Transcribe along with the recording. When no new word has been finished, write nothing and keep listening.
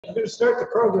I'm going to start the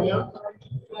program,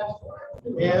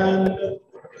 and I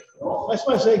just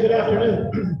want to say good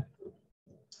afternoon.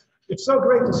 It's so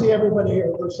great to see everybody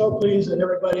here. We're so pleased that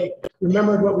everybody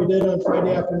remembered what we did on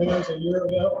Friday afternoons a year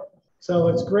ago. So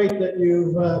it's great that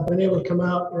you've been able to come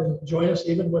out and join us,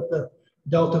 even with the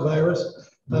Delta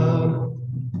virus.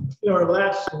 Our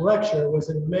last lecture was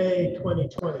in May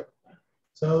 2020.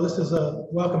 So this is a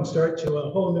welcome start to a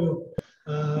whole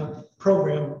new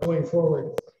program going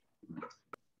forward.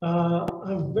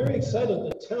 I'm very excited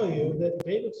to tell you that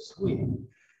David Sweet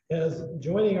is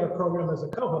joining our program as a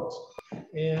co-host.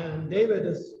 And David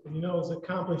is, is an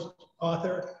accomplished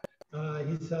author.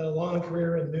 He's had a long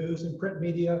career in news and print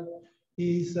media.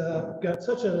 He's got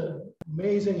such an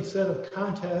amazing set of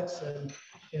contacts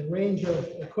and range of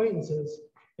acquaintances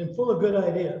and full of good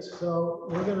ideas. So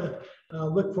we're going to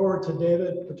look forward to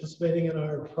David participating in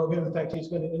our program. In fact, he's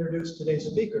going to introduce today's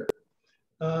speaker.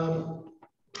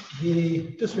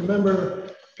 Just remember,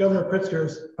 Governor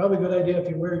Pritzker's probably a good idea if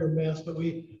you wear your mask, but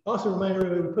we also remind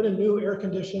everybody we put in new air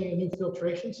conditioning and new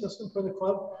filtration system for the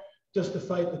club just to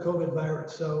fight the COVID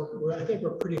virus. So I think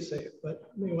we're pretty safe,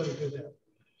 but we want to do that.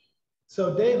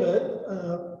 So David,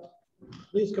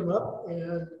 please come up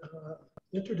and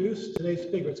introduce today's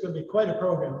speaker. It's going to be quite a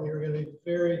program. We're going to be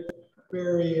very,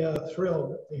 very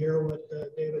thrilled to hear what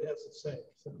David has to say.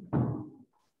 So.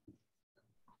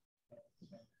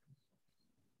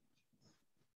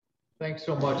 Thanks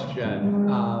so much, Jen.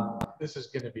 This is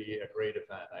going to be a great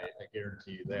event. I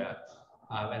guarantee you that.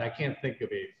 And I can't think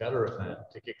of a better event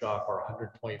to kick off our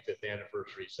 125th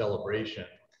anniversary celebration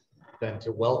than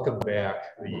to welcome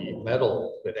back the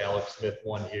medal that Alex Smith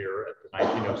won here at the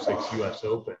 1906 US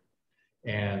Open,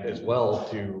 and as well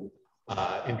to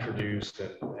introduce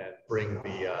and bring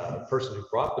the person who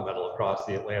brought the medal across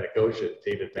the Atlantic Ocean,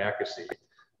 David Mackesey,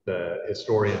 the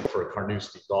historian for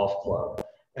Carnoustie Golf Club.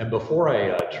 And before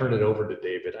I turn it over to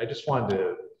David, I just wanted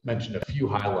to mention a few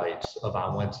highlights of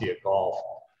Onwentia golf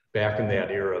back in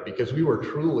that era, because we were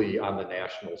truly on the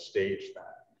national stage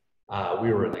then.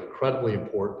 We were an incredibly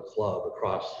important club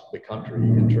across the country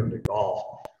in terms of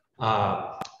golf.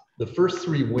 The first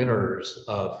three winners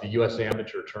of the U.S.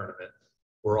 Amateur Tournament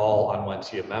were all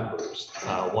Onwentia members.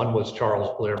 One was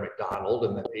Charles Blair McDonald,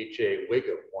 and then H.A.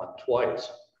 Wiggum won twice.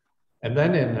 And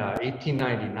then in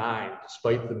 1899,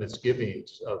 despite the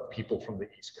misgivings of people from the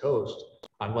East Coast,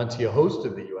 Onwentia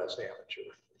hosted the U.S. Amateur.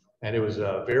 And it was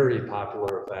a very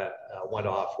popular event, went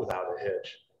off without a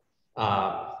hitch.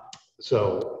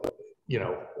 So,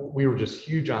 we were just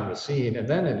huge on the scene. And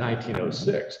then in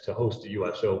 1906, to host the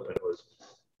U.S. Open was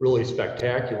really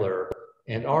spectacular.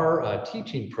 And our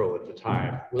teaching pro at the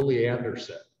time, Willie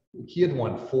Anderson, he had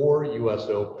won 4 U.S.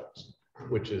 Opens,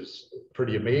 which is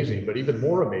pretty amazing, but even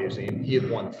more amazing, he had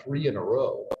won 3 in a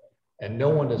row, and no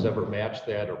one has ever matched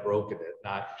that or broken it.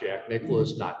 Not Jack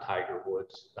Nicklaus, not Tiger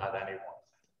Woods, not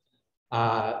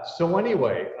anyone. So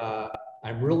anyway,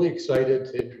 I'm really excited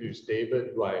to introduce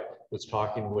David, who I was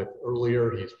talking with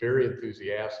earlier. He's very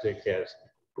enthusiastic, has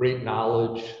great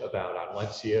knowledge about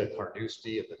Onwentia,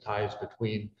 Carnoustie, and the ties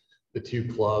between the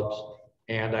two clubs.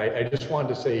 And I just wanted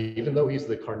to say, even though he's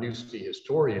the Carnoustie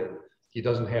historian, he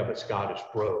doesn't have a Scottish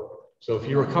brogue. So if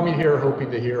you were coming here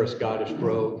hoping to hear a Scottish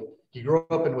brogue, he grew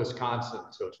up in Wisconsin,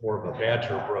 so it's more of a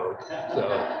Badger brogue.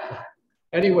 So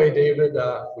anyway, David,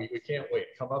 we can't wait.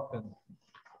 Come up and.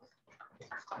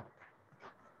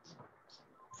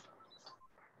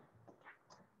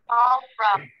 All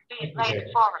from the Lake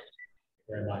Forest.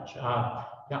 Very much.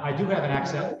 Now, I do have an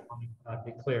accent. I'll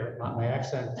be clear. My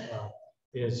accent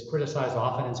is criticized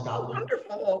often in Scotland.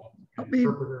 Wonderful. Help me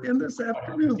in this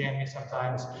afternoon. Understand me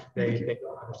sometimes. They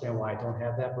don't understand why I don't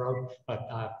have that brogue, but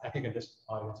I think in this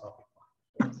audience I'll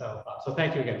be fine. So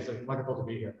thank you again. It's wonderful to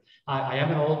be here. I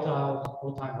am an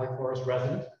old-time Lake Forest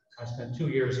resident. I spent 2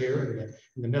 years here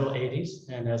in the middle 80s,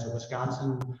 and as a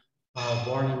Wisconsin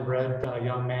born and bred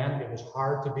young man, it was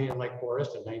hard to be in Lake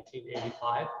Forest in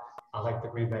 1985. I like the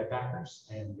Green Bay Packers,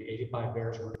 and the '85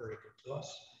 Bears were very good to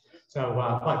us. So,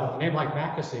 but with a name like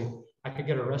Mackesey, I could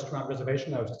get a restaurant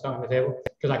reservation. I was just telling the table,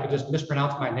 because I could just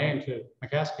mispronounce my name to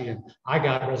Mackesey, and I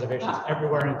got reservations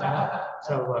everywhere in town.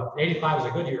 So 85 is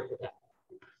a good year for that.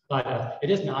 But it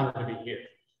is an honor to be here.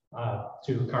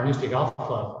 To Carnoustie Golf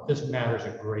Club, this matters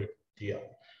a great deal.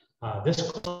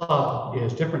 This club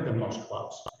is different than most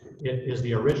clubs. It is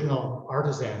the original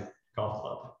artisan golf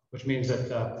club, which means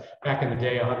that back in the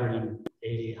day,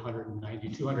 180, 190,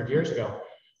 200 years ago,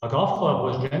 a golf club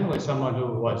was generally someone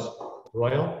who was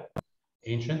royal,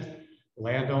 ancient,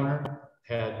 landowner,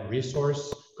 had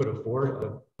resource, could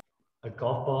afford a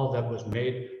golf ball that was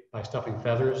made by stuffing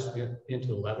feathers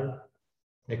into leather.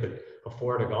 They could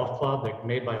afford a golf club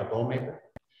made by a bowmaker.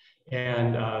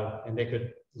 and they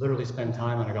could literally spend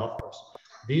time on a golf course.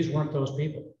 These weren't those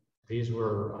people. These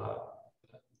were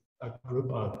a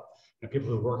group of people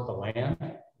who worked the land,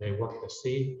 they worked the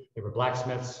sea, they were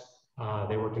blacksmiths,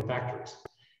 they worked in factories.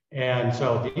 And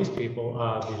so these people,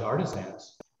 these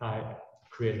artisans,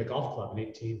 created a golf club in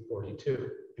 1842. And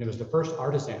it was the first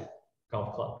artisan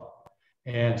golf club.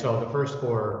 And so the first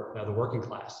for the working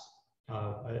class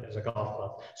as a golf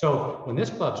club. So when this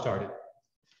club started,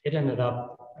 it ended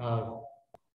up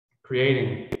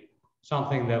creating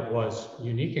something that was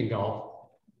unique in golf.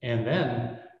 And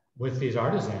then with these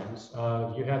artisans,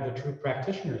 you had the true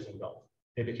practitioners in golf.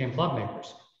 They became club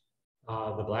makers.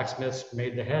 The blacksmiths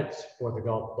made the heads for the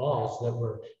golf balls that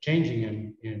were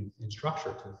changing in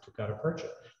structure to gutter perch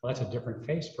it. Well, that's a different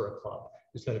face for a club.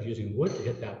 Instead of using wood to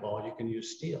hit that ball, you can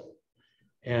use steel.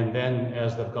 And then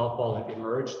as the golf ball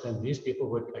emerged, then these people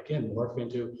would, again, morph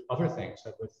into other things,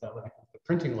 like with the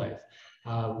printing lathe.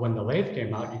 When the lathe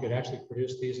came out, you could actually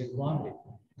produce these in quantity.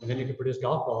 And then you could produce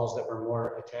golf balls that were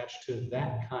more attached to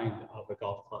that kind of a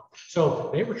golf club.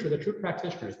 So they were the true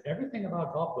practitioners. Everything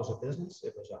about golf was a business,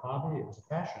 it was a hobby, it was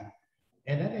a passion.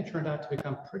 And then they turned out to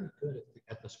become pretty good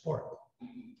at the sport.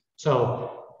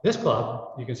 So this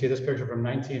club, you can see this picture from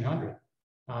 1900.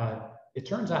 It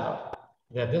turns out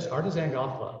that this artisan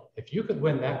golf club, if you could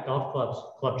win that golf club's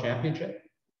club championship,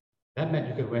 that meant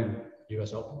you could win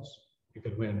US Opens. You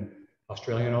could win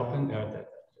Australian Open,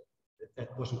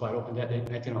 that wasn't quite open yet,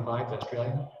 1905, the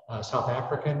Australian, South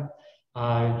African.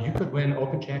 You could win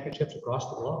Open championships across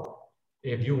the globe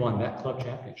if you won that club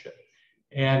championship.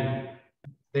 And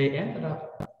they ended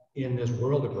up in this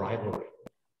world of rivalry.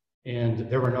 And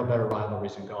there were no better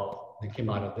rivalries in golf that came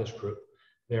out of this group.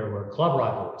 There were club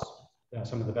rivalries.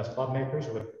 Some of the best club makers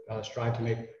would strive to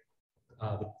make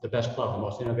the best club, the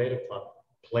most innovative club,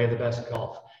 play the best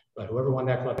golf. But whoever won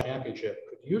that club championship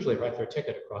could usually write their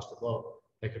ticket across the globe.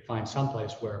 They could find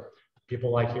someplace where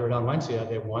people like here at Carnoustie,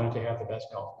 they wanted to have the best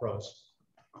golf pros.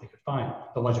 They could find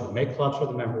the ones who would make clubs for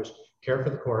the members, care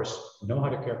for the course, know how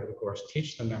to care for the course,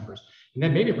 teach the members, and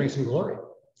then maybe bring some glory,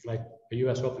 like a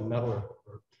US Open medal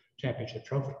or championship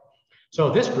trophy.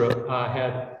 So this group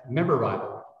had member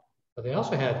rivalry, but they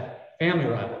also had family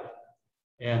rivalry.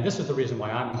 And this is the reason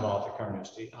why I'm involved at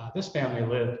Carnoustie. This family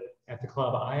lived at the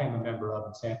club I am a member of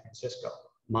in San Francisco.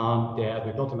 Mom, Dad,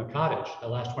 we built them a cottage. The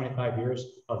last 25 years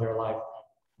of their life,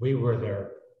 we were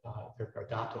their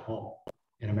adopted home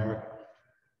in America.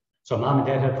 So Mom and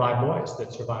Dad had 5 boys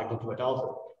that survived into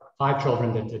adulthood, 5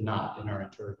 children that did not and are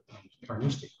interred in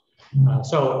Carnoustie.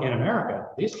 So in America,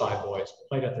 these 5 boys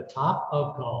played at the top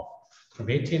of golf from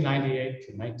 1898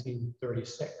 to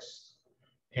 1936.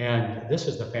 And this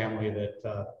is the family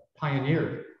that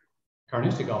pioneered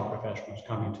Carnoustie golf professionals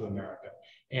coming to America.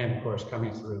 And of course,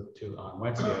 coming through to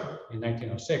Carnoustie in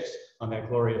 1906 on that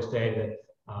glorious day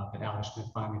that Alex Smith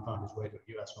finally found his way to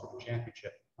a US Open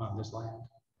championship on this land.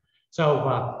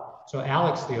 So, so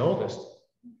Alex, the oldest,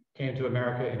 came to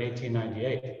America in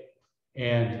 1898,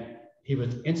 and he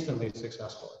was instantly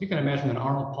successful. You can imagine an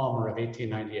Arnold Palmer of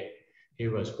 1898. He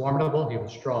was formidable, he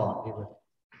was strong, he would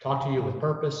talk to you with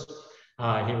purpose,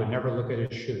 he would never look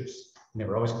at his shoes, and they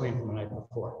were always clean from the night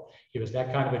before. He was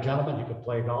that kind of a gentleman. He could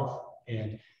play golf,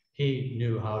 and he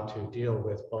knew how to deal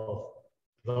with both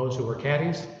those who were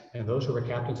caddies and those who were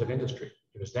captains of industry.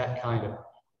 He was that kind of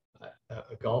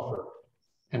a golfer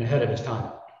and ahead of his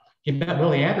time. He met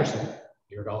Willie Anderson,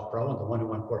 your golf pro, and the one who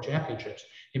won 4 championships.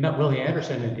 He met Willie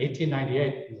Anderson in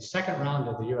 1898 in the second round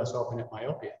of the US Open at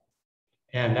Myopia.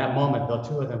 And that moment, the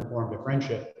 2 of them formed a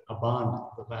friendship, a bond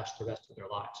that lasts the rest of their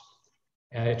lives.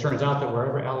 And it turns out that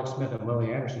wherever Alex Smith and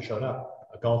Willie Anderson showed up,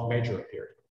 a golf major appeared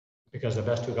because the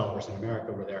best 2 golfers in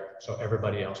America were there. So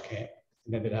everybody else came.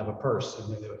 And then they'd have a purse,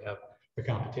 and then they would have the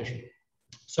competition.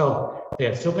 So they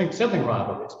had sibling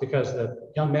rivalries because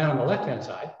the young man on the left-hand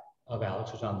side of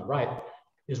Alex, who's on the right,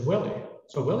 is Willie.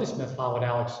 So Willie Smith followed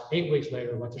Alex 8 weeks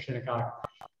later, went to Shinnecock,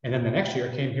 and then the next year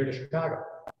came here to Chicago.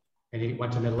 And he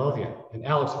went to Midlothian. And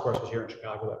Alex, of course, was here in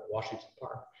Chicago at Washington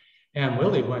Park. And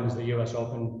Willie wins the US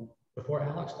Open before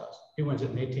Alex does. He wins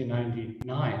it in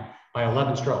 1899 by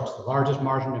 11 strokes, the largest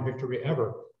margin of victory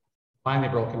ever, finally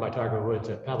broken by Tiger Woods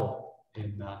at Pebble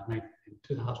in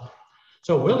 2000.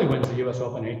 So Willie wins the US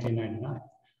Open in 1899.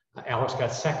 Alex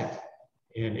got second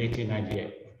in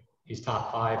 1898. He's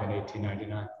top 5 in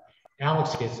 1899.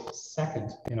 Alex gets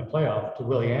second in a playoff to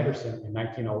Willie Anderson in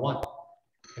 1901.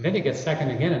 And then he gets second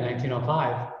again in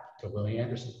 1905 to Willie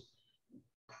Anderson.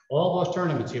 All those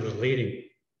tournaments he was leading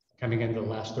coming into the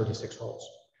last 36 holes.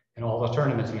 And all those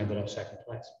tournaments he ended up second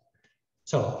place.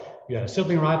 So you had a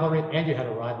sibling rivalry, and you had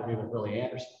a rivalry with Willie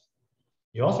Anderson.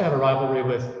 You also had a rivalry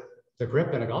with the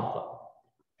grip in a golf club.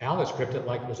 Alex gripped it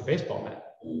like it was a baseball bat.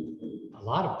 A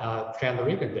lot of Chandler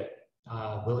Egan did.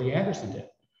 Willie Anderson did.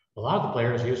 A lot of the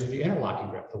players used the interlocking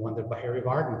grip, the one that Harry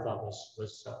Varden thought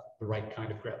was the right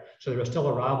kind of grip. So there was still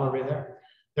a rivalry there.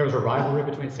 There was a rivalry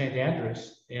between St.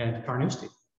 Andrews and Carnoustie.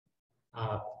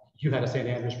 You had a St.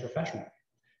 Andrews professional.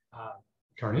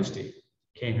 Carnoustie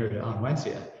came here to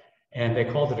Onwensia, and they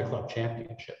called it a club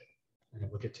championship. And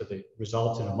we'll get to the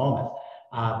results in a moment.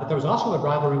 But there was also a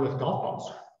rivalry with golf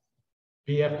balls.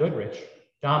 B.F. Goodrich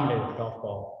dominated the golf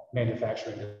ball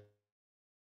manufacturing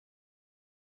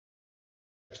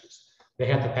business. They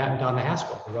had the patent on the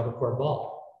Haskell, the rubber core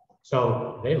ball.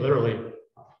 So they literally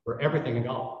were everything in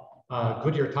golf.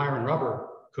 Goodyear Tire and Rubber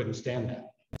couldn't stand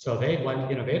that. So they went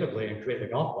innovatively and created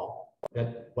a golf ball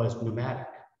that was pneumatic.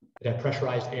 It had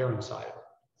pressurized air inside of it.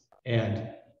 And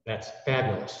that's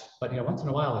fabulous. But once in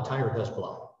a while, the tire does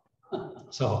blow.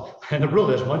 So, and the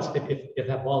rule is once, if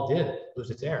that ball did lose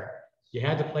its air, you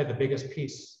had to play the biggest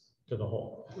piece to the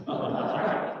hole.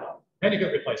 Then you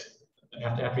could replace it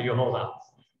after you hold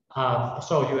out.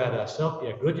 So you had a Silk, you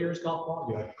had Goodyear's golf ball,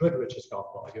 you had Goodrich's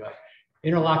golf ball, you had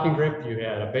interlocking grip, you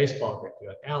had a baseball grip, you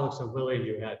had Alex and Willie,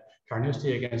 you had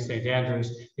Carnoustie against St.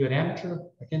 Andrews, you had amateur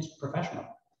against professional,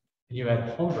 and you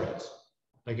had homebreds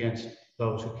against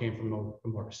those who came from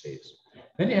overseas.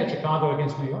 Then you had Chicago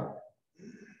against New York.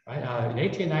 Right? In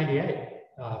 1898,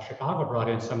 Chicago brought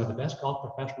in some of the best golf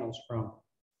professionals from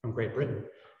Great Britain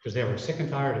because they were sick and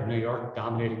tired of New York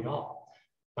dominating golf.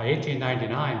 By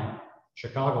 1899,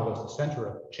 Chicago was the center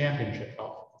of championship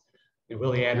golf. And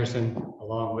Willie Anderson,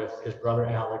 along with his brother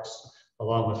Alex,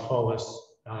 along with Folis,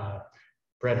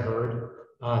 Brett Hurd,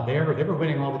 they were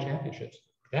winning all the championships.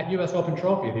 That U.S. Open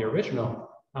trophy, the original,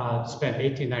 spent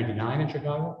 1899 in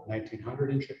Chicago,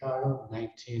 1900 in Chicago,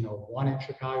 1901 in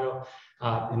Chicago.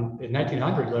 In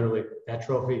 1900, literally, that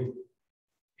trophy,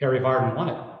 Harry Varden won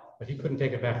it, but he couldn't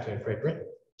take it back to Great Britain.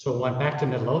 So it went back to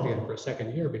Midlothian for a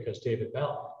second year because David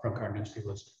Bell from Carnoustie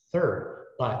was third,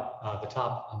 but the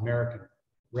top American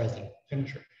resident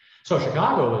finisher. So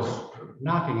Chicago was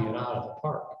knocking it out of the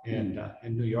park, and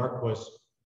New York was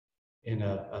in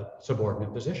a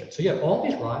subordinate position. So you had all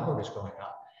these rivalries going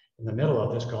on in the middle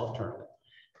of this golf tournament.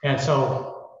 And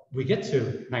so we get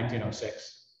to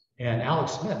 1906, and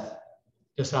Alex Smith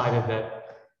decided that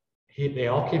they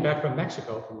all came back from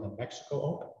Mexico, from the Mexico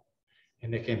Open,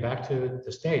 and they came back to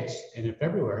the States. And in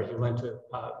February, he went to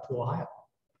Ohio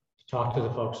to talk to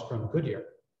the folks from Goodyear.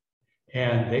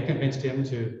 And they convinced him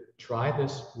to try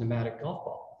this pneumatic golf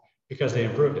ball because they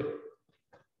improved it.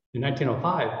 In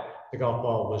 1905, the golf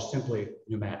ball was simply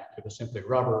pneumatic. It was simply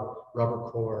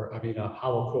hollow core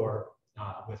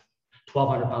with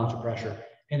 1,200 pounds of pressure.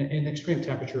 And in extreme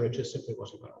temperature, it just simply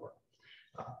wasn't going to work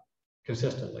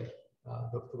consistently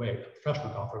the way a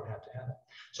professional golfer would have to have it.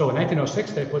 So in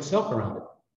 1906, they put silk around it.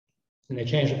 And they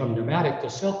changed it from pneumatic to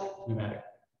silk pneumatic.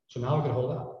 So now it could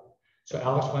hold up. So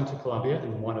Alex went to Columbia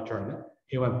and won a tournament.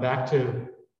 He went back to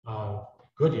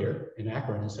Goodyear in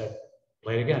Akron and said,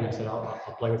 play it again. I said, I'll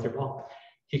play with your ball.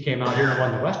 He came out here and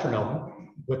won the Western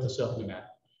Open with the silk pneumatic.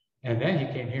 And then he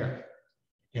came here.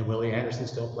 And Willie Anderson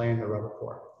still playing the rubber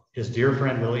core. His dear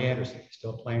friend, Willie Anderson,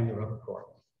 still playing the rubber core.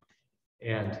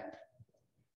 And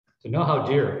to know how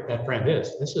dear that friend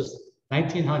is, this is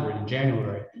 1900 in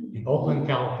January in Oakland,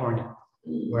 California,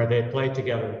 where they played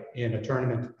together in a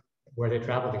tournament where they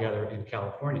traveled together in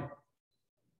California.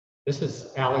 This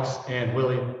is Alex and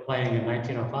Willie playing in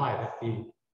 1905 at the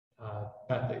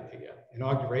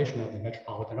inauguration of the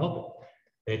Metropolitan Open.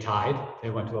 They tied, they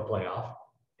went to a playoff,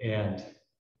 and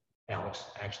Alex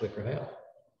actually prevailed.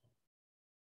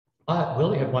 But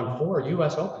Willie had won 4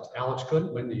 US Opens. Alex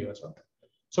couldn't win the US Open.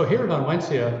 So here at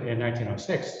Onwensia in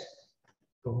 1906,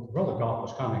 the world of golf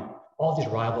was coming. All these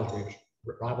rivalries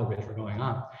were going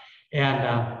on.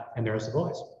 And there's the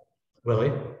boys.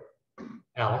 Willie,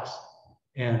 Alex,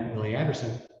 and Willie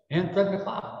Anderson, and Fred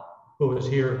McLeod, who was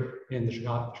here in the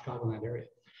Chicagoland area.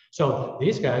 So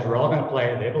these guys were all going to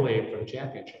play, they believed, for the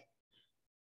championship.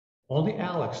 Only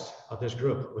Alex of this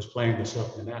group was playing the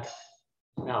silk pneumatic.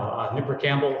 Now, Nipper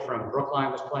Campbell from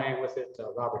Brookline was playing with it.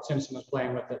 Robert Simpson was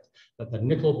playing with it. The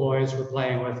Nickel boys were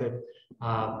playing with it.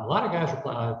 A lot of guys were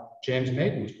playing. James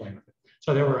Maiden was playing with it.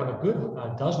 So there were a good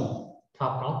dozen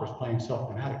top golfers playing silk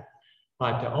pneumatic,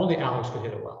 but only Alex could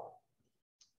hit it well.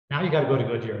 Now you got to go to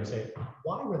Goodyear and say,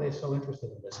 why were they so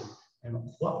interested in this? And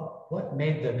what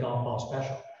made the golf ball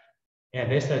special? And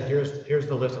they said, here's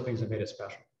the list of things that made it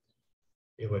special.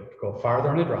 It would go farther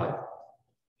on the drive.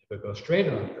 It would go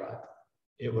straighter on the drive.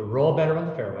 It would roll better on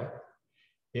the fairway.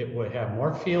 It would have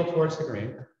more feel towards the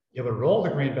green. It would roll the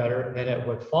green better, and it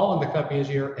would fall in the cup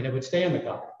easier, and it would stay in the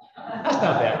cup. That's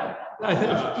not bad.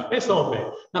 They sold me.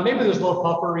 Now, maybe there's a little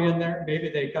puffery in there. Maybe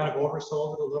they kind of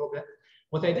oversold it a little bit.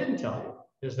 What they didn't tell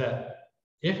you is that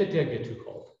if it did get too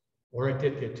cold or it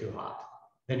did get too hot,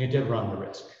 then you did run the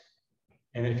risk.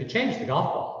 And if you change the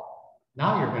golf ball,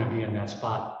 now you're going to be in that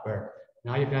spot where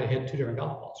now you've got to hit 2 different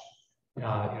golf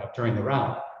balls during the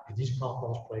round. And these golf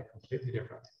balls play completely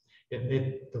different.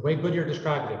 The way Goodyear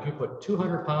described it, if you put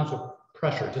 200 pounds of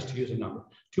pressure, just to use a number,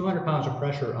 200 pounds of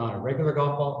pressure on a regular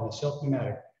golf ball and a silk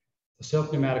pneumatic, the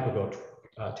silk pneumatic will go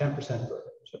 10% further.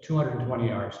 So 220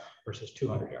 yards versus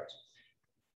 200 yards.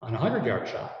 On a 100-yard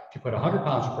shot, if you put 100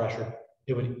 pounds of pressure,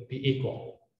 it would be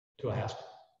equal to a Haskell.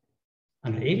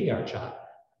 On an 80-yard shot,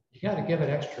 you got to give it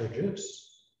extra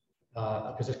juice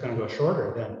because it's going to go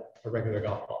shorter than a regular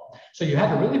golf ball. So you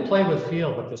had to really play with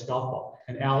feel with this golf ball.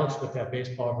 And Alex, with that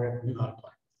baseball grip, knew how to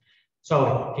play.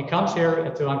 So he comes here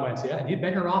to Valencia, and he'd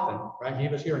been here often, right? He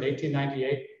was here in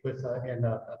 1898 in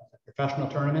a professional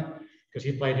tournament because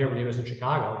he played here when he was in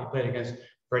Chicago. He played against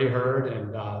Freddie Hurd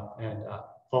and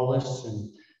Folis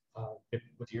and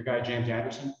with your guy James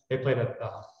Anderson. They played a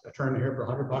tournament here for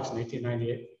 $100 in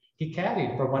 1898. He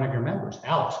caddied for one of your members.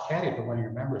 Alex caddied for one of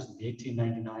your members in the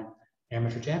 1899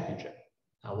 Amateur Championship,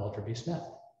 Walter B. Smith,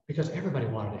 because everybody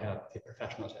wanted to have the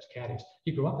professionals as caddies.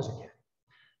 He grew up as a caddy.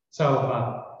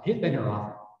 So he'd been here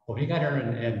often. Well, he got here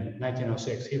in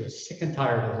 1906. He was sick and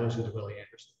tired of losing to Willie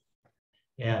Anderson.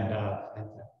 And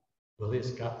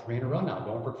Willie's got 3 in a row now,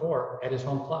 going for 4 at his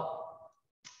home club.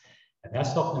 And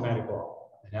that's the pneumatic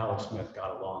ball. And Alex Smith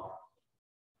got along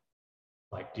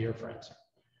like dear friends.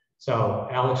 So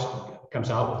Alex comes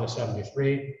out with a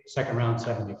 73, second round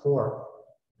 74.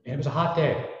 And it was a hot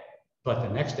day, but the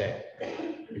next day,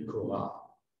 it cooled off.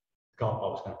 The golf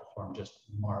ball was going to perform just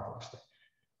marvelously.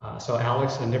 So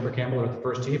Alex and Nipper Campbell are at the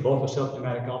first tee, both with silk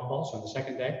pneumatic golf balls on the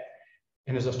second day.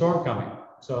 And there's a storm coming.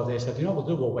 So they said, you know,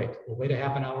 we'll wait. We'll wait a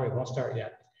half an hour. It won't start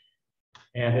yet.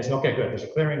 And they said, okay, good. There's a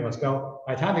clearing. Let's go.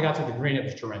 By the time they got to the green, it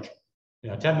was torrential.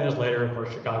 10 minutes later, of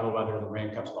course, Chicago weather, the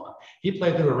rain comes along. He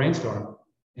played through a rainstorm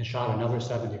and shot another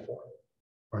 74,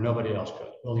 where nobody else could.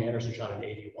 Willie Anderson shot an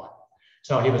 81.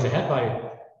 So he was ahead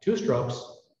by 2 strokes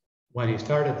when he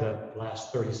started the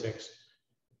last 36.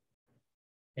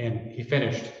 And he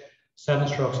finished 7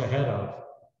 strokes ahead of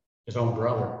his own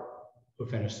brother, who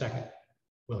finished second,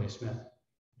 Willie Smith.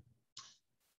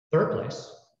 Third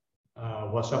place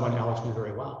was someone Alex knew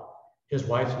very well. His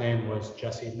wife's name was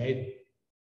Jessie Maiden.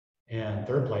 And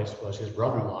third place was his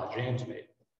brother-in-law, James Maiden.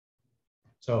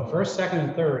 So first, second,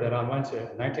 and third at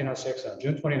Valencia in 1906 on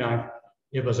June 29th,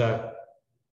 it was a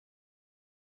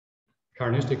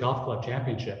Carnoustie Golf Club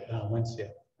Championship at Valencia.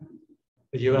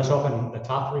 The US Open, the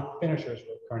top 3 finishers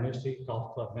were Carnoustie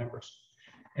Golf Club members.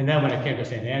 And then when it came to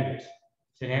St.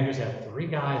 Andrews had 3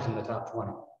 guys in the top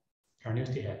 20.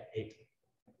 Carnoustie had 8.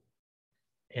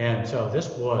 And so this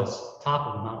was top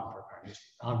of the mountain for Carnoustie.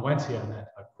 Valencia meant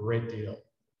a great deal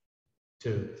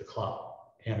to the club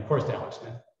and of course to Alex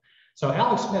Smith. So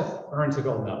Alex Smith earns a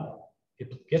gold medal. He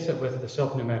gets it with the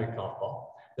silk pneumatic golf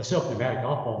ball. The silk pneumatic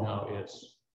golf ball now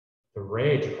is the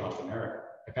rage across America.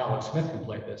 If Alex Smith can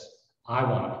play this, I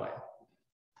want to play it.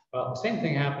 Well, the same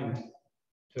thing happened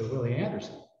to Willie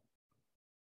Anderson.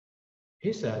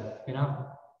 He said, you know,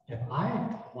 if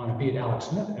I want to beat Alex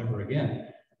Smith ever again,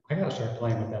 I got to start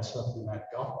playing with that silk pneumatic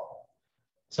golf ball.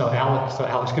 So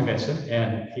Alex convinced him,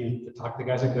 and he talked to the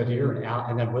guys at Goodyear,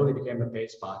 and then Willie became the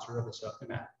paid sponsor of the silk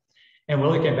pneumatic. And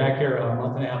Willie came back here a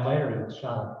month and a half later and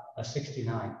shot a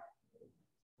 69.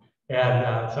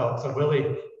 And so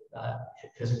Willie,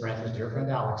 his dear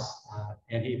friend Alex,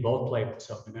 and he both played with the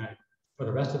silk pneumatic for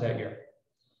the rest of that year.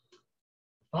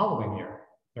 Following year,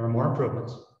 there were more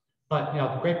improvements, but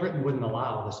Great Britain wouldn't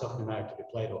allow the silk pneumatic to be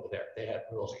played over there. They had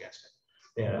rules against it.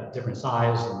 They had a different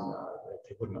size, and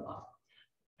they wouldn't allow it.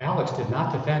 Alex did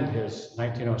not defend his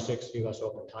 1906 US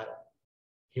Open title.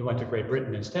 He went to Great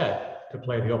Britain instead to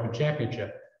play the Open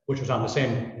Championship, which was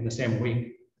in the same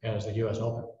week as the US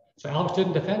Open. So Alex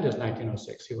didn't defend his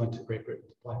 1906. He went to Great Britain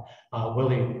to play.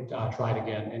 Willie tried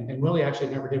again, and Willie actually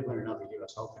never did win another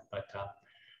US Open, but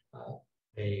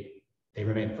they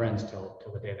remained friends till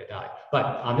the day they died. But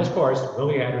on this course,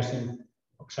 Willie Anderson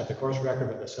set the course record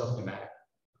with the silk pneumatic.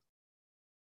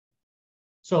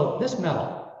 So this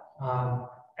medal,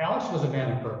 Alex was a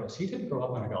man of purpose. He didn't grow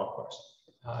up on a golf course.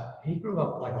 He grew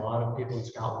up like a lot of people in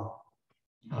Scotland,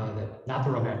 not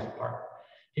the romantic part.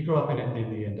 He grew up in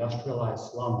the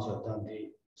industrialized slums of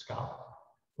Dundee, Scotland,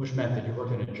 which meant that you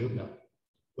worked in a jute mill,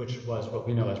 which was what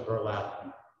we know as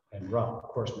burlap and rough,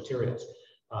 coarse materials.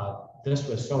 This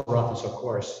was so rough and so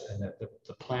coarse, and that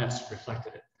the plants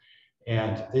reflected it.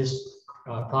 And this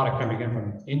product coming in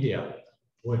from India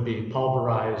would be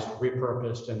pulverized,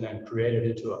 repurposed, and then created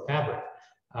into a fabric.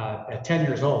 At 10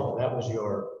 years old, that was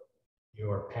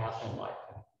your path in life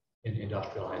in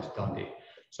industrialized Dundee.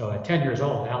 So at 10 years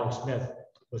old, Alex Smith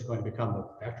was going to become a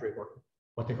factory worker,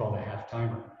 what they call a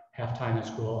half-timer, half-time in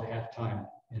school, half-time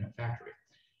in a factory.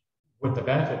 With the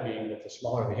benefit being that the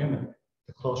smaller the human,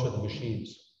 the closer the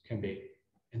machines can be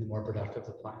and the more productive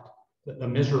the plant. The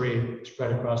misery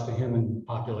spread across the human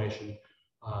population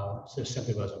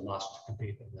simply was a must to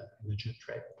compete in the jute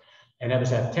trade. And it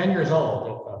was at 10 years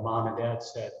old that mom and dad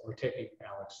said, we're taking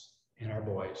Alex and our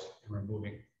boys and we're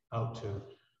moving out to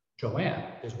Joanne,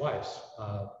 his wife's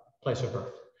place of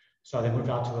birth. So they moved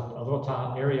out to a little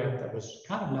town area that was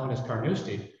kind of known as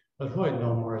Carnoustie, but really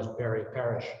known more as Barry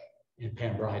Parish and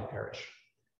Panbride Parish.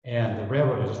 And the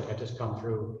railroad had just come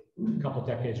through a couple of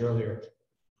decades earlier,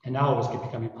 and now it was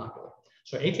becoming popular.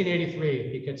 So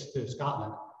 1883, he gets to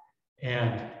Scotland,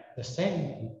 and the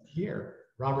same year,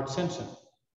 Robert Simpson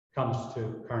comes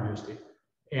to Carnoustie,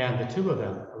 and the two of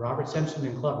them, Robert Simpson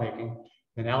in club making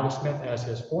and Alex Smith as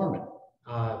his foreman,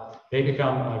 they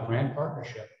become a grand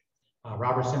partnership.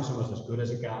 Robert Simpson was as good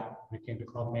as it got when it came to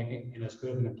club making and as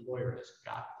good of an employer as it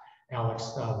got.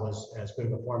 Alex was as good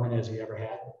of a foreman as he ever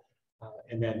had.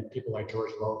 And then people like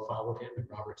George Lowe followed him, and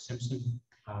Robert Simpson,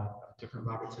 a different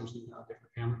Robert Simpson, a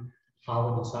different family,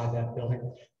 followed inside that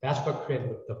building. That's what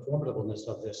created the formidableness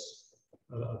of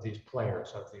these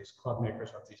players, of these club makers,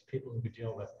 of these people who could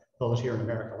deal with those here in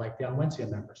America, like the Alwensia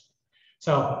members.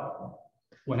 So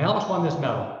when Alex won this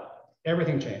medal,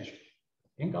 everything changed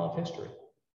in golf history.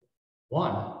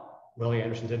 One, Willie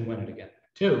Anderson didn't win it again.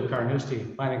 Two,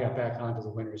 Carnoustie finally got back onto the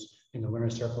winners in the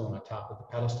winner's circle on the top of the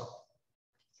pedestal.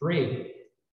 Three,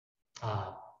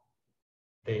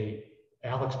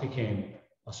 Alex became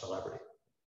a celebrity.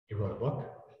 He wrote a book.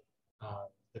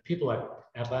 The people at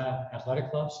Atlanta Athletic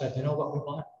Club said, you know what we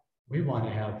want? We want to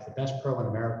have the best pro in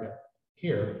America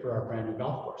here for our brand new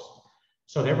golf course.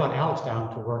 So they brought Alex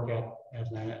down to work at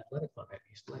Atlanta Athletic Club at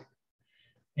East Lake.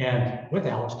 And with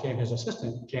Alex came his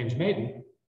assistant, James Maiden,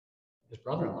 his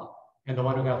brother-in-law, and the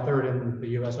one who got third in the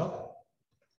US Open.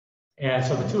 And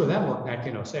so the two of them worked in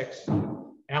 1906.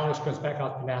 Alex comes back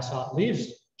out to Nassau,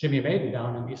 leaves Jimmy Maiden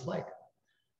down in East Lake.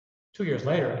 2 years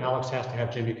later, Alex has to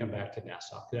have Jimmy come back to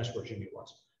Nassau, because that's where Jimmy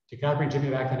was. You got to bring Jimmy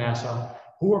back to Nassau.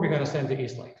 Who are we going to send to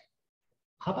East Lake?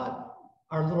 How about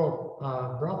our little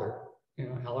brother,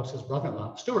 Alex's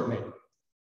brother-in-law, Stuart Maiden?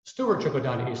 Stuart should go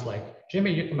down to East Lake.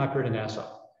 Jimmy, you come up here to Nassau.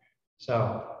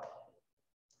 So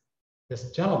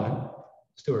this gentleman,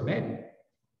 Stuart Maiden,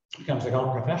 becomes a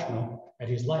golf professional at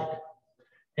East Lake.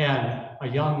 And a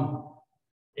young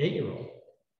 8-year-old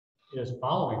is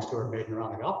following Stuart Maiden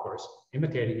around the golf course,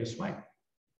 imitating his swing.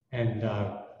 And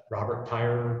Robert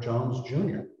Tyler Jones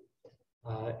Jr.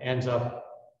 Ends up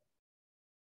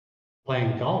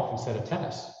playing golf instead of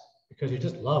tennis because he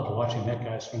just loved watching that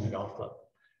guy swing the golf club.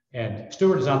 And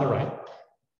Stuart is on the right.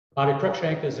 Bobby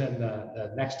Cruikshank is in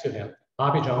next to him.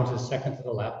 Bobby Jones is second to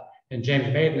the left, and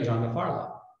James Maiden is on the far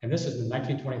left. And this is the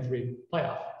 1923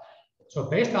 playoff. So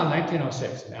based on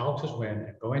 1906 and Alex's win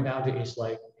and going down to East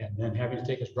Lake and then having to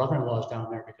take his brother-in-laws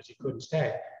down there because he couldn't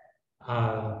stay,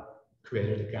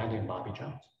 created a guy named Bobby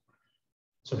Jones.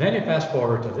 So then you fast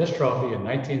forward to this trophy in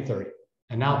 1930,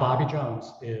 and now Bobby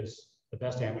Jones is the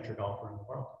best amateur golfer in the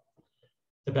world,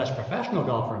 the best professional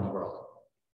golfer in the world.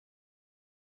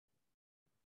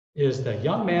 Is the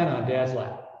young man on Dad's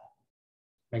lap,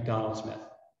 McDonald Smith,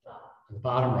 on the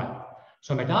bottom right.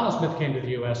 So McDonald Smith came to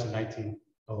the US in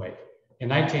 1908. In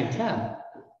 1910,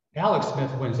 Alex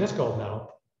Smith wins this gold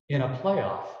medal in a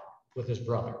playoff with his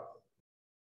brother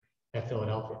at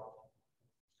Philadelphia.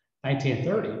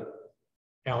 1930,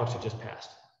 Alex had just passed.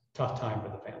 Tough time for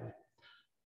the family.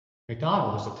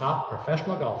 McDonald was the top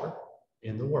professional golfer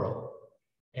in the world.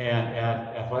 And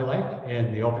at Hoy Lake,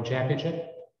 in the Open Championship,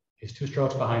 he's 2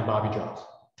 strokes behind Bobby Jones.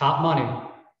 Top money,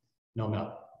 no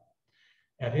medal.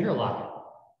 At Interlaken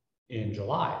in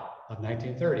July of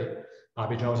 1930,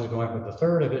 Bobby Jones is going with the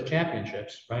 3rd of his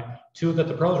championships, right? 2 that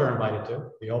the pros are invited to,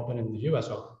 the Open and the US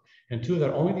Open, and 2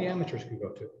 that only the amateurs can go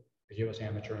to, the US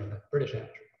Amateur and the British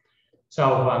Amateur.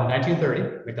 So in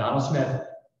 1930, McDonald Smith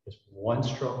is 1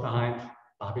 stroke behind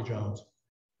Bobby Jones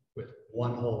with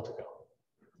 1 hole to go.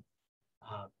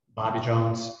 Bobby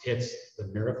Jones hits the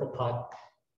miracle putt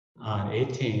on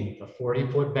 18, the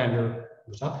 40-foot bender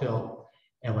was uphill,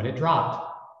 and when it dropped,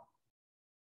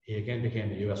 he again became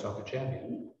the US Open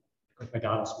champion with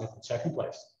McDonald Smith in 2nd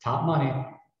place. Top money,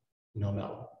 no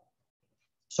medal.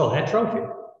 So that trophy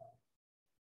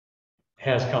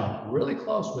has come really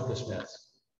close with the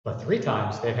Smiths, but 3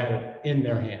 times they've had it in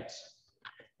their hands.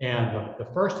 And the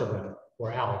first of them,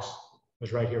 for Alex,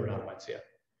 was right here in Alwensia.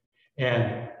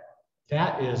 And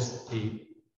that is the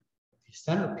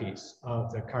centerpiece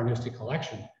of the Carnoustie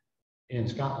collection in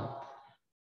Scotland.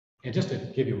 And just to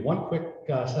give you one quick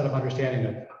set of understanding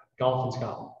of golf in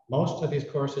Scotland, most of these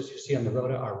courses you see on the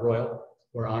Rota are royal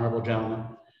or honorable gentlemen,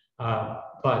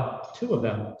 but two of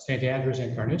them, St. Andrews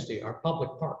and Carnoustie, are public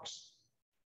parks,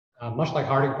 much like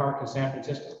Harding Park in San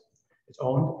Francisco. It's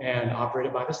owned and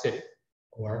operated by the city,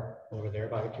 or over there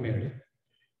by the community.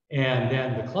 And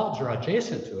then the clubs are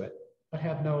adjacent to it, but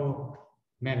have no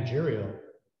managerial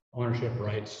ownership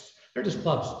rights. They're just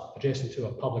clubs adjacent to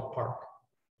a public park.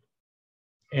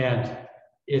 And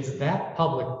it's that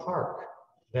public park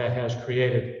that has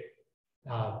created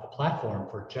the platform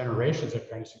for generations of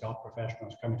Carnoustie golf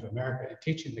professionals coming to America and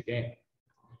teaching the game.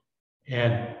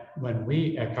 And when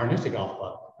we at Carnoustie Golf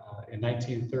Club in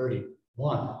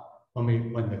 1931,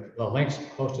 when the Lynx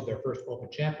hosted their first Open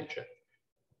Championship,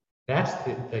 that's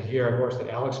the year, of course, that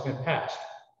Alex Smith passed.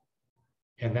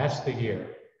 And that's the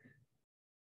year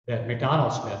that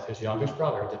McDonald Smith, his youngest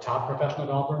brother, the top professional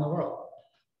golfer in the world,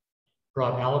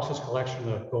 brought Alex's collection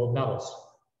of gold medals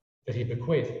that he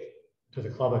bequeathed to the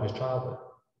club of his childhood,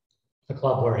 the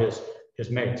club where his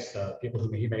mates, people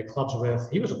who he made clubs with.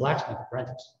 He was a blacksmith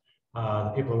apprentice.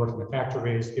 The people who worked in the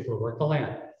factories, people who worked the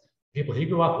land, people he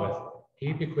grew up with,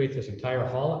 he bequeathed his entire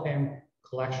Hall of Fame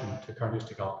collection to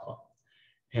Carnoustie Golf Club.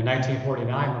 In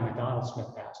 1949, when McDonald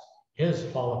Smith passed,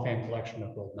 his Hall of Fame collection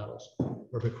of gold medals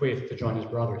were bequeathed to join his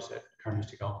brothers at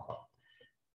Carnoustie Golf Club.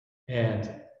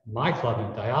 And my club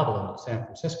in Diablo, San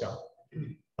Francisco,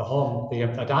 the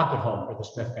adopted home for the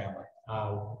Smith family,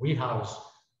 we house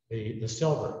the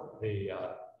silver, the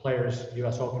Players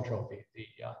US Open Trophy, the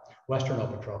Western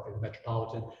Open Trophy, the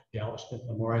Metropolitan, the Albert Smith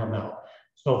Memorial Medal.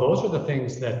 So those are the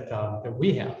things that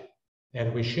we have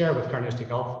and we share with Carnoustie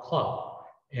Golf Club.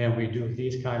 And we do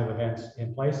these kind of events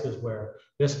in places where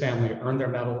this family earned their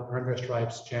medal, earned their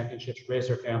stripes, championships, raised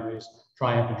their families,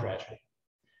 triumph and tragedy.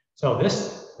 So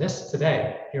this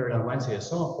today here at Wednesday is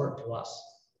so important to us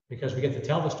because we get to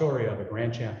tell the story of a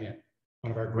grand champion,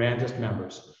 one of our grandest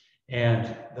members,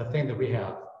 and the thing that we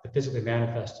have that physically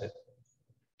manifested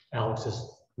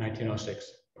Alex's 1906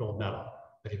 gold medal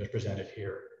that he was presented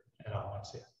here at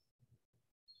Wednesday.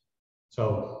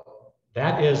 So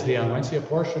that is the Wednesday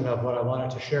portion of what I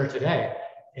wanted to share today.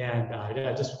 And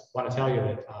I just want to tell you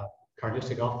that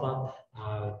Carnoustie Golf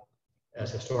Club,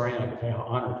 as a historian, I can tell you how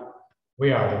honored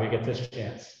we are that we get this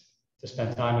chance to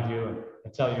spend time with you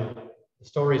and tell you the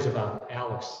stories about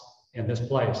Alex in this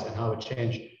place and how it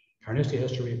changed Carnoustie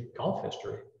history, golf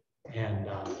history, and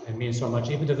means so much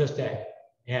even to this day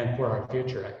and for our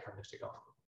future at Carnoustie Golf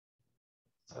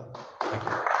Club. So, thank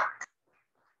you.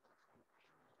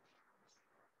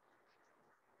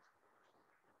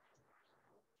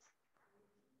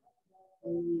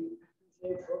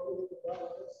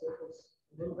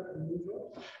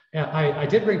 Yeah, I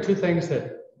did bring two things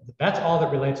that's all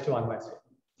that relates to on Wednesday.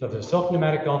 So the silk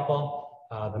pneumatic golf ball,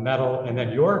 the medal, and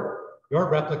then your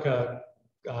replica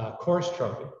course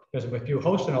trophy. Because if you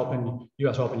host an Open,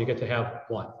 US Open, you get to have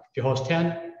one. If you host 10,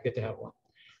 you get to have one.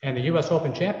 And the US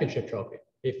Open Championship trophy,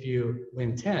 if you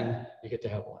win 10, you get to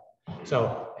have one.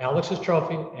 So Alex's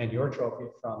trophy and your trophy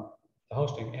from the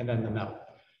hosting, and then the medal.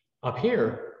 Up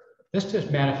here, this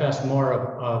just manifests more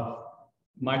of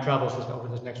my travels over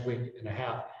this next week and a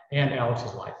half and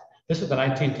Alex's life. This is the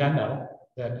 1910 medal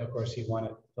that, of course, he won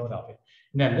at Philadelphia.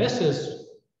 And then this is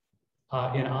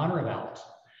in honor of Alex.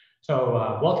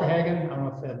 So Walter Hagen, I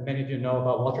don't know if many of you know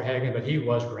about Walter Hagen, but he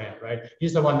was grand, right?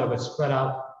 He's the one that would spread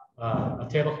out a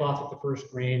tablecloth at the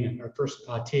first green or first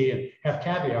tee and have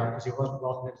caviar because he wasn't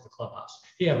welcome into the clubhouse.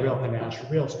 He had real panache,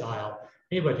 real style.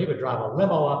 He would drive a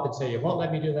limo up and say, "You won't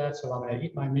let me do that, so I'm going to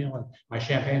eat my meal and my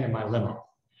champagne in my limo."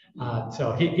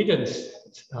 So he didn't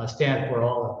stand for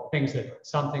all the things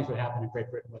some things would happen in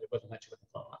Great Britain where they wouldn't let you in the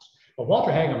clubhouse. But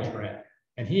Walter Hagen was grand,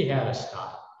 and he had a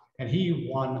style, and he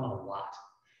won a lot.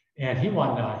 And he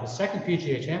won his second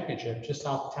PGA championship just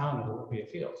south of town at Olympia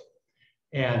Fields.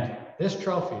 And this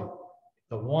trophy,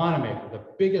 the Wanamaker, the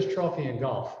biggest trophy in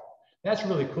golf, that's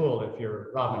really cool if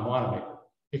you're Robin Wanamaker,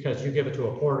 because you give it to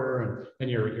a porter and then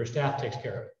your staff takes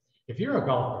care of it. If you're a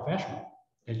golf professional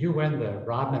and you win the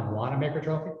Rodman Wanamaker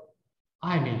trophy,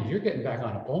 I mean, you're getting back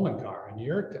on a Pullman car and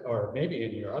or maybe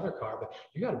in your other car, but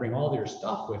you got to bring all your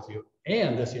stuff with you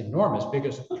and this enormous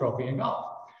biggest trophy in golf.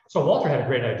 So Walter had a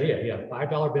great idea. He had a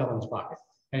 $5 bill in his pocket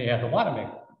and he had the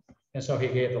Wanamaker. And so he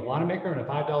gave the Wanamaker and a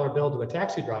 $5 bill to a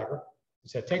taxi driver. He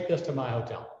said, "Take this to my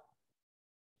hotel."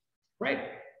 Great.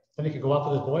 Then he could go out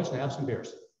with his boys and have some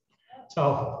beers.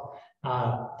 So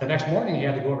the next morning he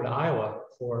had to go over to Iowa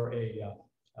for a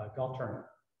golf tournament.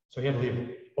 So he had to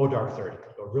leave 30,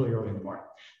 go really early in the morning.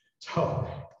 So,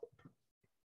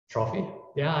 trophy?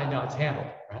 Yeah, I know, it's handled,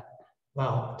 right?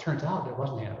 Well, it turns out it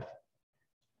wasn't handled.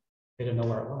 They didn't know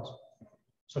where it was.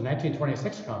 So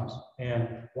 1926 comes,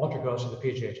 and Walter goes to the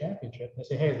PGA Championship. They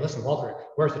say, hey, listen, Walter,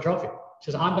 where's the trophy? He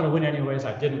says, I'm going to win anyways.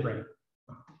 I didn't bring it.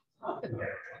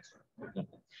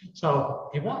 So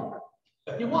he won.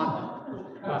 He won.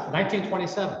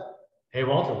 1927. Hey,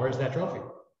 Walter, where's that trophy?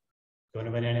 Going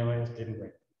to win anyways. Didn't bring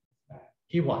it.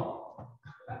 He won.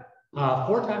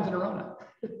 4 times in a row now.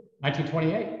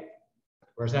 1928.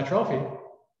 Where's that trophy?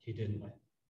 He didn't win.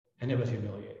 And it was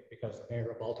humiliating because the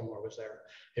mayor of Baltimore was there.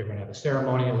 They were going to have a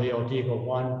ceremony. Leo Deagle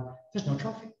won. There's no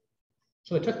trophy.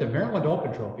 So they took the Maryland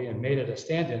Open trophy and made it a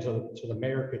stand-in so the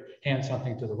mayor could hand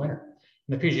something to the winner.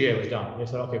 And the PGA was done. They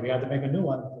said, okay, we have to make a new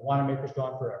one. The Wanamaker's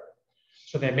gone forever.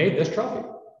 So they made this trophy.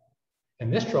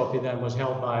 And this trophy then was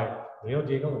held by Leo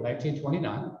Deagle in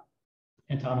 1929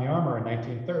 and Tommy Armour in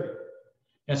 1930.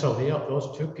 And so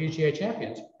those 2 PGA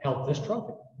champions held this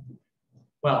trophy.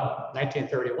 Well,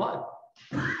 1931,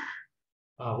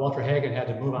 Walter Hagen had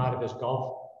to move out of his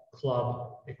golf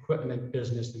club equipment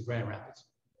business in Grand Rapids.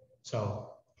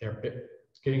 So they're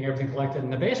getting everything collected. In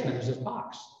the basement is this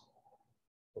box,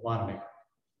 the Wanamaker.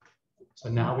 So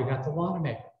now we got the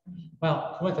Wanamaker.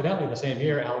 Well, coincidentally, the same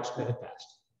year, Alex Smith had passed.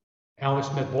 Alex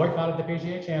Smith boycotted the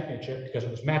PGA Championship because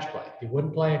it was match play. He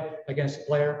wouldn't play against a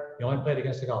player. He only played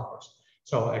against the golf course.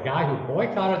 So a guy who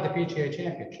boycotted the PGA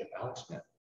Championship, Alex Smith,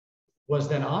 was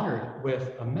then honored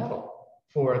with a medal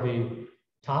for the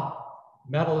top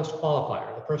medalist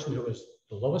qualifier. The person who was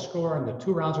the lowest score in the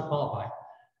 2 rounds of qualifying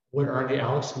would earn the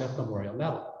Alex Smith Memorial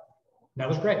Medal. And that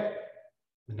was great.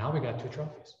 And now we got 2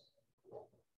 trophies.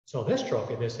 So this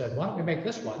trophy, they said, why don't we make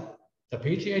this one the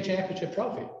PGA Championship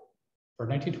trophy for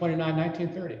 1929,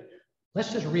 1930.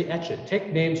 Let's just re-etch it.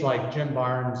 Take names like Jim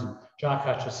Barnes and Jock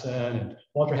Hutchison and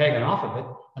Walter Hagen off of it,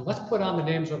 and let's put on the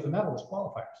names of the medalist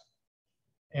qualifiers.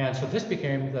 And so this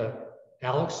became the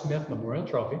Alex Smith Memorial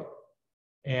Trophy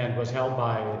and was held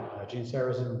by Gene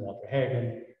Sarazen, Walter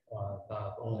Hagen,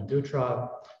 Olin Dutra,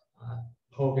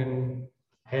 Hogan,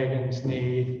 Hagen,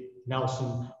 Snead,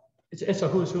 Nelson. It's a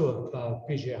who's who of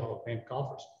PGA Hall of Fame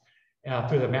golfers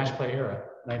through the match play era,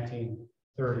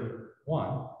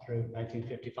 1931 through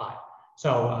 1955.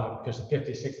 So because the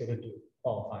 56 they didn't do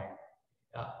qualifying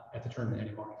at the tournament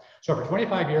anymore. So for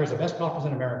 25 years, the best golfers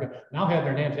in America now have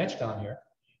their names etched on here.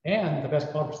 And the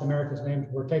best golfers in America's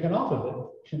names were taken off of it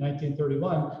in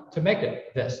 1931 to make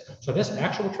it this. So this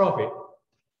actual trophy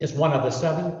is one of the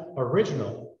 7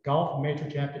 original golf major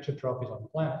championship trophies on the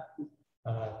planet.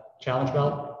 Challenge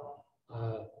Belt,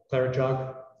 Claret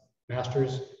Jug,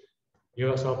 Masters,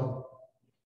 US Open,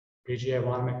 PGA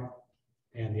Wanamaker,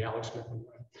 and the Alex Smith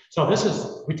Memorial. So this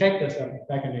is, we take this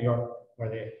back in New York, where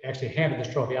they actually handed this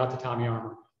trophy out to Tommy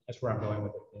Armour. That's where I'm going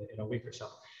with it in a week or so.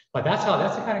 But that's the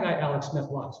kind of guy Alex Smith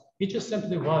was. He just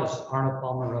simply was Arnold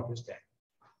Palmer of his day.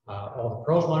 All the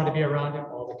pros wanted to be around him.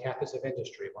 All the captains of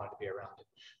industry wanted to be around him.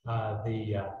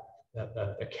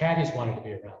 The caddies wanted to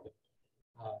be around him.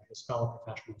 His fellow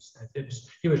professionals.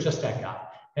 He was just that guy.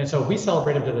 And so we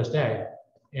celebrate him to this day.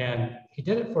 And he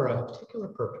did it for a particular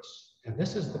purpose. And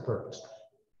this is the purpose.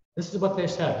 This is what they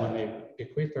said when they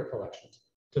bequeathed their collections: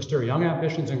 to stir young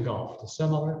ambitions in golf to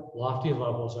similar lofty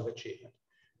levels of achievement.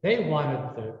 They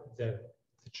wanted the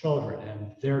children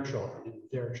and their children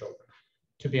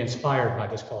to be inspired by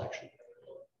this collection.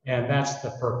 And that's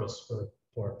the purpose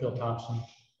for Bill Thompson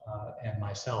and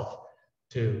myself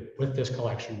to, with this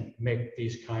collection, make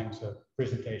these kinds of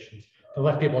presentations to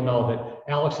let people know that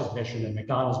Alex's mission and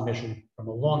McDonald's mission from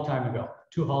a long time ago,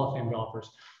 2 Hall of Fame golfers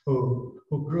who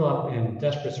grew up in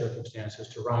desperate circumstances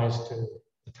to rise to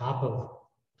the top of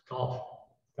golf.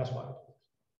 That's why.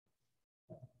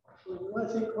 If you want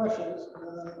to take questions,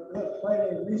 we have quite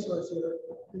a resource here.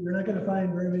 You're not going to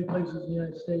find very many places in the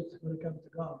United States when it comes to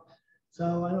golf.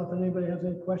 So I don't know if anybody has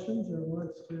any questions or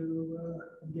wants to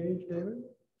engage, David.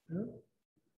 No?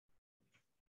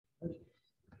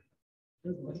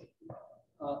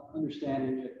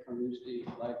 Understanding that Carnoustie,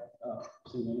 like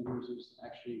St. Andrews, is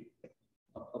actually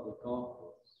a public golf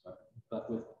course, but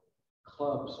with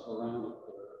clubs around it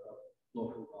that are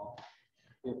local golf.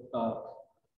 If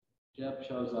Jeb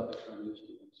shows up at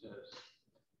Carnoustie and says,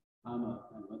 I'm a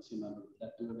NLC member, would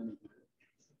that do it any good?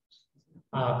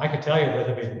 I could tell you that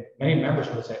there'd be many members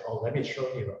who would say, oh, let me show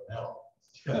you a medal.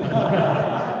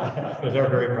 Because they're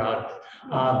very proud.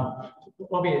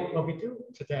 What we do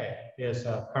today is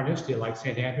Carnoustie, like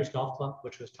St. Andrews Golf Club,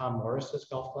 which was Tom Morris's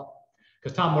golf club,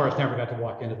 because Tom Morris never got to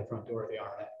walk into the front door of the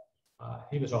R&A.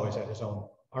 He was always at his own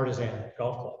artisan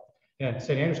golf club. And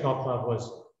St. Andrews Golf Club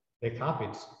they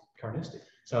copied Carnoustie.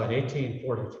 So in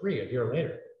 1843, a year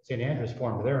later, St. Andrews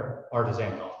formed their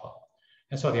artisan golf club.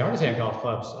 And so the artisan golf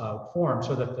clubs formed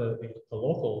so that the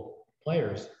local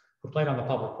players who played on the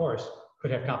public course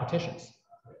could have competitions.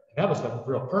 That was the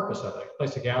real purpose of it, a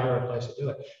place to gather, a place to do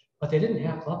it. But they didn't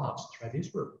have clubhouses, right?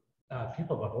 These were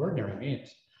people of ordinary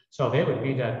means. So they would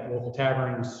meet at local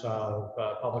taverns,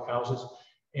 public houses.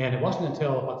 And it wasn't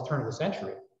until about the turn of the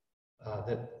century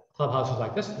that clubhouses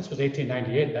like this was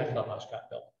 1898, that clubhouse got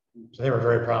built. So they were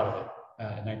very proud of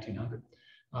it in 1900.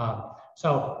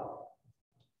 So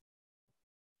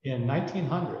in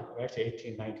 1900, actually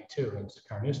 1892 in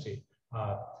Carnoustie,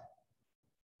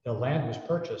 the land was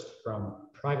purchased from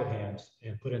private hands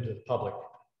and put into the public.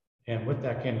 And with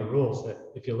that came the rules that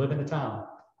if you live in the town,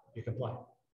 you can play.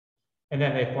 And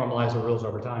then they formalized the rules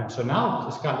over time. So now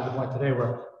it's gotten to the point today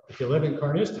where if you live in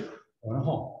Carnoustie, own a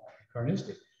home in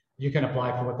Carnoustie, you can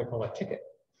apply for what they call a ticket.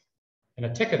 And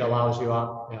a ticket allows you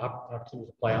opportunity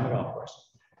to play on the golf course.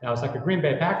 Now it's like a Green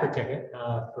Bay Packer ticket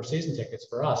for season tickets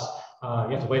for us.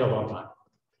 You have to wait a long time.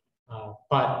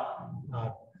 But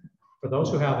for those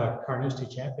who have a Carnoustie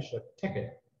championship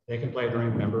ticket, they can play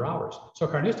during member hours. So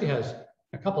Carnoustie has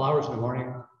a couple hours in the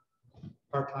morning,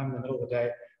 part-time in the middle of the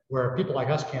day, where people like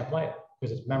us can't play it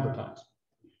because it's member times.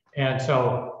 And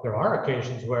so there are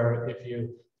occasions where if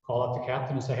you call up the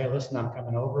captain and say, hey, listen, I'm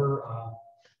coming over,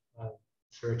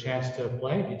 is there a chance to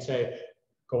play? He'd say,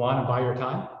 go on and buy your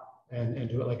time and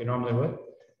do it like you normally would.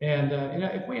 And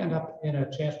if we end up in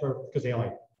a chance where, because they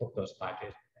only book those 5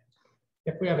 days,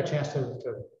 if we have a chance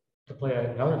to play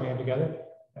another game together,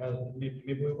 maybe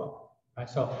we will. Right?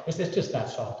 So it's just that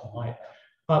soft and light.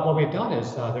 But what we've done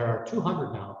is there are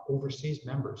 200 now overseas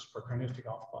members for Carnoustie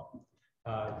Golf Club.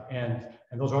 And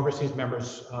those overseas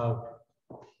members,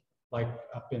 like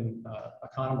up in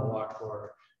Economowalk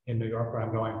or in New York where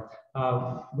I'm going,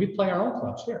 we play our own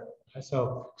clubs here.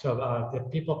 So if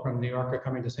people from New York are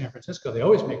coming to San Francisco, they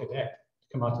always make a day to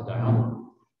come out to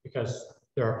Diablo because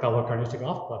there are fellow Carnoustie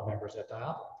Golf Club members at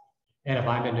Diablo. And if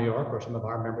I'm in New York or some of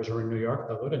our members are in New York,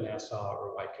 they'll go to Nassau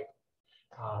or Waikiki.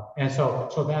 And so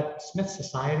that Smith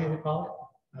Society, we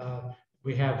call it,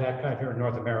 we have that kind of here in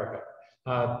North America.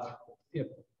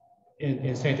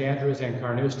 In St. Andrews and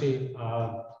Carnoustie,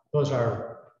 those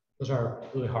are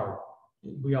really hard.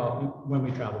 When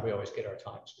we travel, we always get our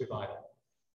times. We buy them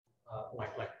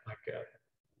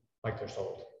like they're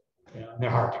sold. You know, and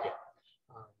they're hard to get.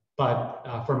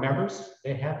 But for members,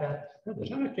 they have that.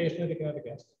 There's an occasion they can have a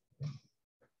guest.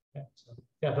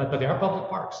 Yeah, but they are public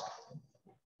parks.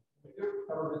 Have you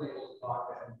ever been able to talk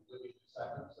to any living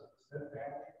descendants of the Smith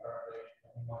family, or are they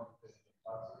anyone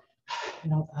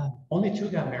visiting? Only 2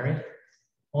 got married.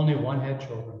 Only 1 had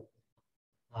children,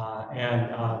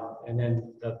 and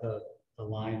then the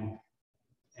line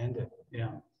ended.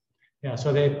 Yeah.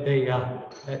 So they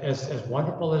as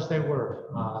wonderful as they were,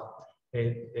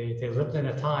 they lived in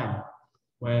a time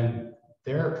when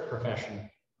their profession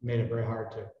made it very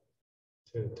hard to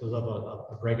live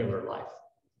a regular life.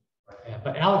 Yeah,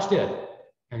 but Alex did,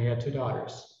 and he had 2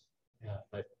 daughters. Yeah,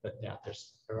 but yeah,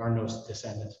 there are no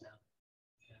descendants now.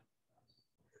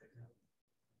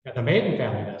 Yeah, the Maiden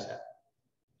family does that.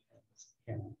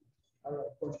 I have a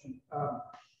question.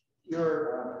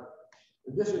 Your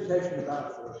dissertation about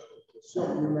the Silk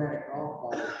Pneumatic Golf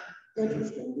Club is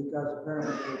interesting because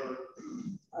apparently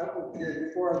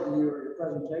before your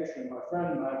presentation, my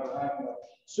friend and I were having a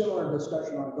similar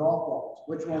discussion on golf balls,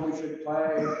 which one we should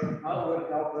play, how it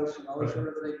would help us, and all this sort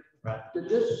of thing. Right. Did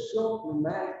this Silk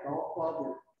Pneumatic Golf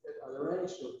Club, are there any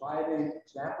surviving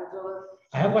examples of it?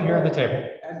 I have one here on the table.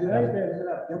 And do they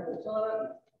have dimples on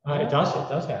it? It does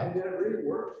have. And did it really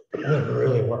work? It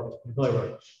really worked. It really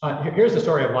worked. Here's the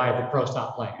story of why the pro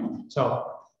stopped playing it.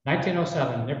 So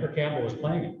 1907, Nipper Campbell was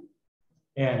playing it,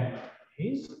 and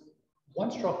he's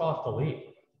 1 stroke off the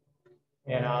lead.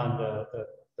 And on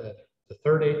the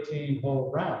third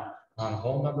 18-hole round, on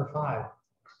hole number 5,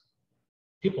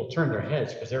 people turned their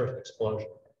heads because there was an explosion.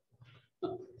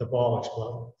 The ball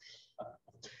exploded.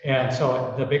 And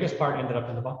so the biggest part ended up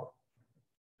in the bunker.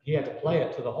 He had to play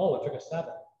it to the hole. It took a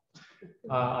 7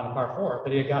 on a par 4,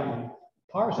 but he had gotten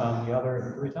pars on the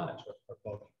other 3 times or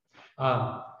bogey.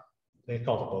 They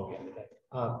called it bogey in the day.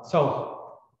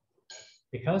 So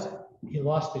because he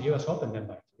lost the U.S. Open then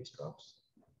by 3 strokes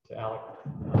to Alec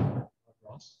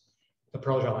Ross, the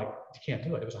pros are like, you can't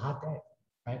do it. It was a hot day,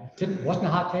 right? Wasn't a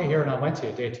hot day here in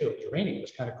Wednesday, day 2. It was raining. It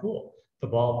was kind of cool. The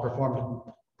ball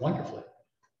performed wonderfully,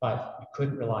 but you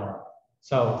couldn't rely on it.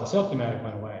 So the Silk Pneumatic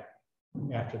went away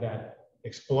after that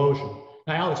explosion.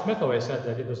 Now, Alex Smith always said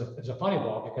that it was a funny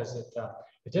ball because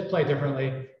it did play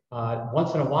differently.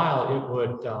 Once in a while, it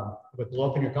would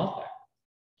blow up in your golf bag.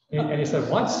 And he said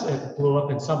once it blew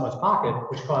up in someone's pocket,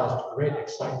 which caused great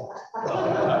excitement.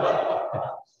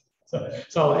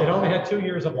 So it only had 2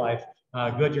 years of life.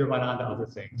 Goodyear went on to other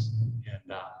things,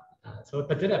 and so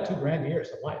it did have 2 grand years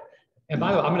of life. And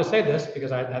by the way, I'm going to say this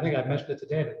because I think I mentioned it to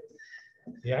David.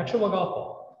 The actual golf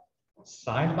ball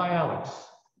signed by Alex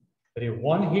that he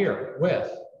won here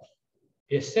with,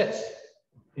 it sits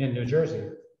in New Jersey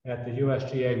at the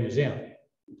USGA Museum,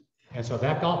 and so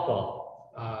that golf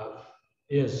ball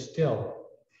is still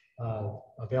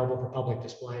available for public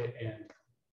display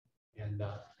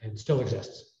and still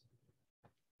exists.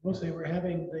 Mostly, we're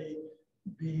having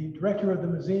the director of the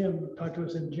museum talk to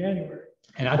us in January.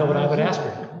 And I know what I would ask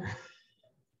her.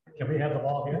 Can we have the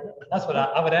ball here? That's what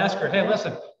I would ask her. Hey,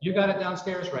 listen, you got it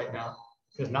downstairs right now.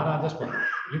 Because not on this one.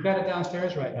 You got it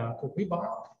downstairs right now. Could we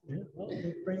borrow? Yeah, well,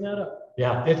 we'll bring that up.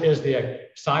 Yeah, it is the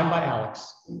signed by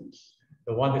Alex,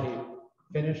 the one that he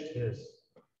finished his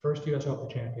first U.S. Open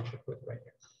championship with right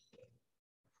here.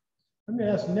 I'm going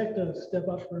to ask Nick to step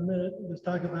up for a minute and just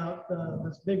talk about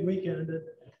this big weekend and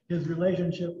his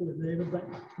relationship with David. But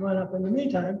come on up. In the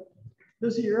meantime,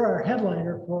 this is our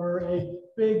headliner for a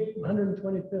big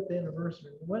 125th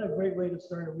anniversary. What a great way to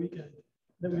start a weekend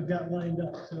that we've got lined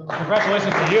up. So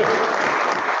congratulations to you.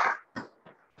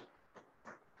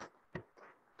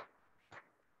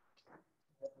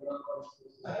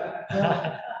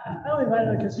 I only invited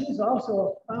him because he's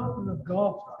also a fountain of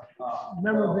golf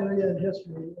memorabilia and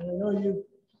history. And I know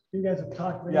you guys have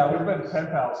talked about. Yeah, we've been pen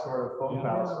pals, sort of phone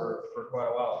pals for quite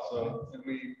a while. So and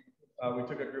we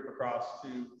took a group across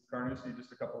to Carnoustie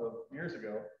just a couple of years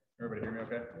ago. Everybody hear me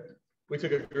okay? We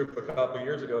took a group a couple of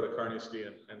years ago to Carnoustie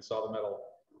and saw the medal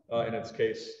in its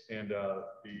case and the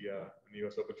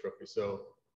U.S. Open trophy. So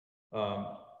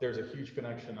there's a huge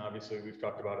connection. Obviously, we've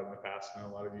talked about it in the past, and a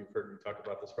lot of you have heard me talk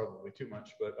about this probably too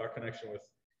much, but our connection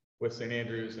with St.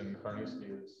 Andrews and Carnoustie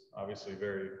is obviously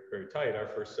very, very tight. Our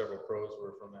first several pros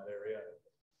were from that area,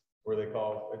 where they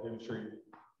call, I'm sure you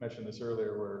mentioned this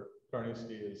earlier, where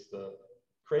Carnoustie is the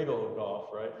cradle of golf,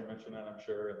 right? You mentioned that, I'm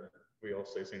sure, and we all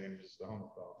say St. Andrews is the home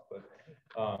of golf. But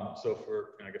so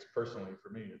and I guess personally for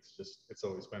me, it's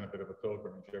always been a bit of a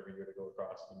pilgrimage every year to go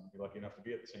across and be lucky enough to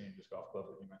be at the St. Andrews Golf Club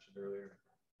that you mentioned earlier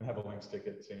and have a links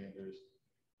ticket at St. Andrews.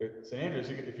 At St. Andrews,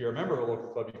 if you're a member of a local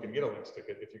club, you can get a links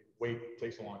ticket. If you wait, it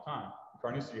takes a long time.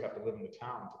 Carnoustie, you have to live in the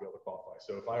town to be able to qualify.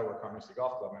 So if I were a Carnoustie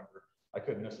Golf Club member, I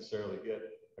couldn't necessarily get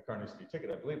a Carnoustie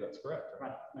ticket. I believe that's correct.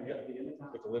 Right? You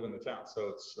have to live in the town. So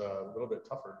it's a little bit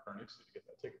tougher in Carnoustie to get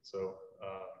that ticket.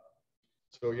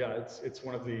 So yeah, it's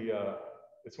one of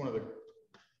the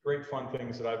great fun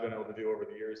things that I've been able to do over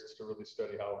the years is to really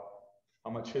study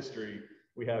how much history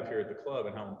we have here at the club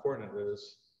and how important it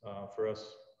is for us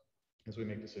as we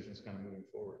make decisions kind of moving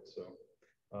forward. So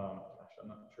I'm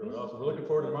not sure what else. We're looking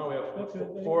forward to tomorrow. We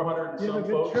have 400 and some folks. You have a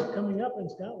good trip coming up in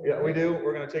Scotland. Yeah, we do.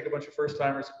 We're going to take a bunch of first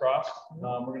timers across.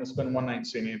 We're going to spend one night in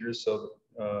St. Andrews so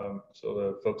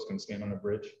the folks can stand on the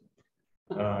bridge,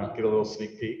 get a little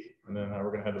sneak peek. And then we're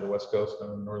going to head to the West Coast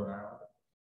and Northern Ireland.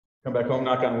 Come back home,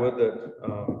 knock on wood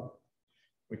that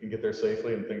we can get there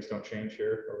safely and things don't change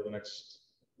here over the next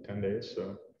 10 days.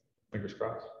 So fingers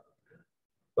crossed.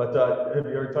 But have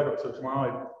you already talked about, so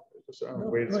tomorrow,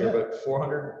 wait here, but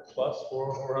 400 plus,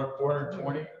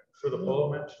 420 for the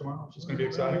polo match tomorrow, which is going to be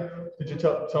exciting. Did you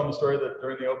tell them the story that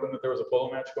during the Open that there was a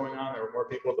polo match going on? There were more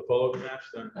people at the polo match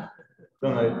than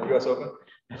the US Open?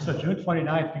 So June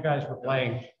 29th, you guys were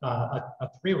playing a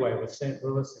three-way with St.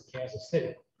 Louis and Kansas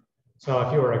City. So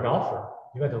if you were a golfer,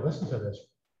 you had to listen to this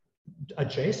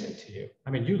adjacent to you. I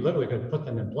mean, you literally could put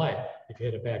them in play if you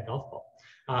hit a bad golf ball.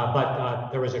 But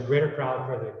there was a greater crowd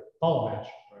for the polo match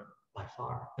by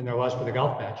far than there was for the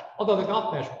golf match. Although the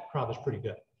golf match crowd was pretty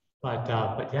good. But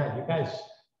yeah, you guys,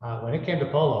 when it came to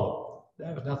polo,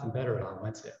 there was nothing better on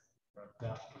Wednesday.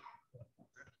 Yeah.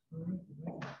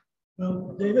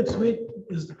 Well, David Sweet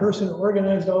is the person who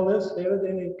organized all this. David,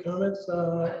 any comments?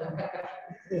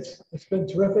 It's been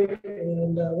terrific,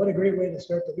 and what a great way to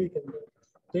start the weekend.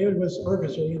 David was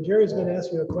orchestrating, and Jerry's going to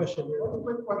ask you a question here. One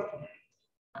quick question.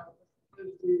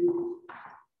 Is the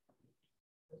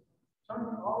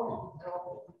tournament always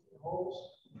held in holes,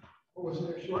 or was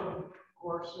it a shortened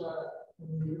course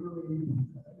in the early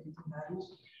 1890s?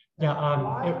 Yeah.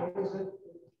 Why is it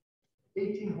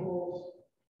 18 holes?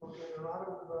 Okay, a lot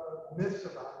of myths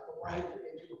about it, but why is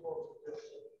it 18 holes?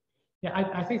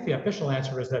 Yeah, I think the official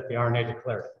answer is that the RNA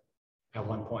declared it at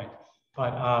one point.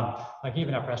 But like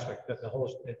even at Prestwick, the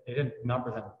holes, they didn't number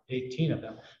them, 18 of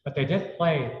them, but they did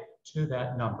play to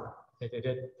that number. They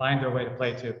did find their way to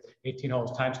play to 18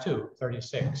 holes times 2,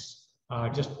 36,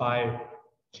 just by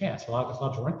chance. A lot of the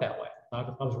clubs weren't that way. A lot of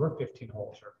the clubs were 15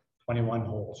 holes or 21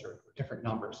 holes or different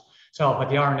numbers. So, but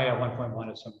the RNA at 1.1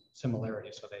 has some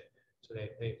similarities. So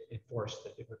they enforced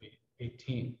that it would be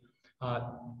 18.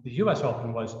 The US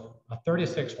Open was a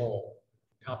 36-hole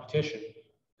competition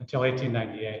until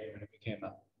 1898 when it became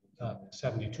a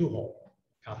 72-hole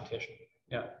competition.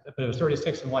 Yeah, but it was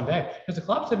 36 in one day because the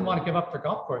clubs didn't want to give up their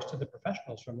golf course to the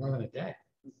professionals for more than a day.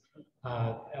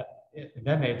 And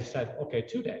then they said, okay,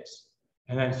 2 days.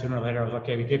 And then sooner or later it was,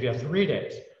 okay, we give you 3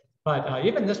 days. But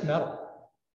even this medal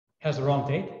has the wrong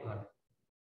date on it.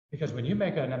 Because when you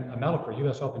make a medal for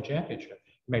US Open Championship,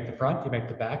 you make the front, you make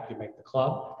the back, you make the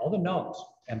club, all the notes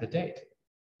and the date.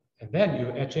 And then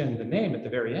you etch in the name at the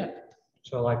very end.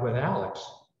 So like with Alex,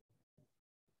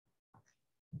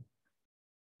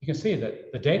 you can see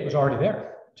that the date was already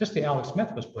there. Just the Alex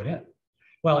Smith was put in.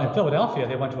 Well, in Philadelphia,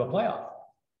 they went to a playoff.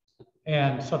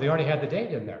 And so they already had the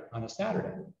date in there on a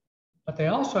Saturday. But they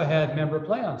also had member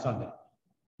play on Sunday.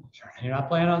 Sure, you're not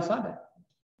playing on Sunday.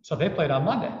 So they played on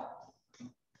Monday.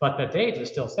 But the date is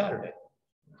still Saturday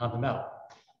on the medal.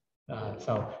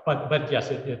 But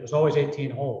yes, it was always 18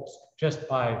 holes, just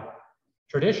by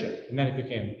tradition. And then it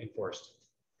became enforced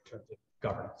in terms of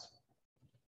governance.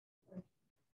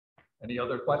 Any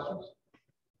other questions?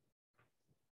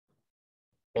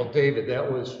 Well, David,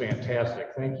 that was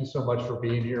fantastic. Thank you so much for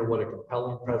being here. What a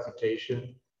compelling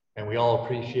presentation. And we all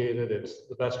appreciate it. It's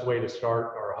the best way to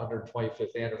start our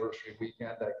 125th anniversary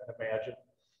weekend, I can imagine.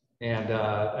 And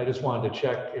I just wanted to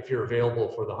check if you're available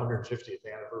for the 150th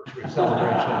anniversary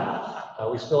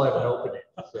celebration. We still have an opening.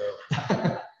 So.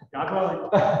 God willing.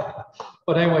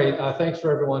 But anyway, thanks for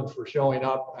everyone for showing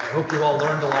up. I hope you all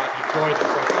learned a lot and enjoyed it.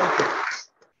 So thank you.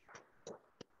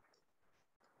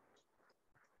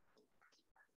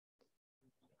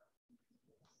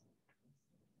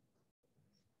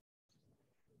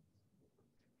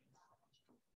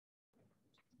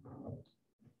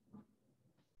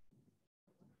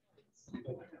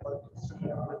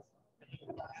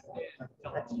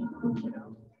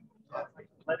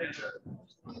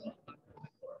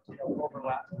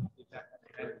 Overlap.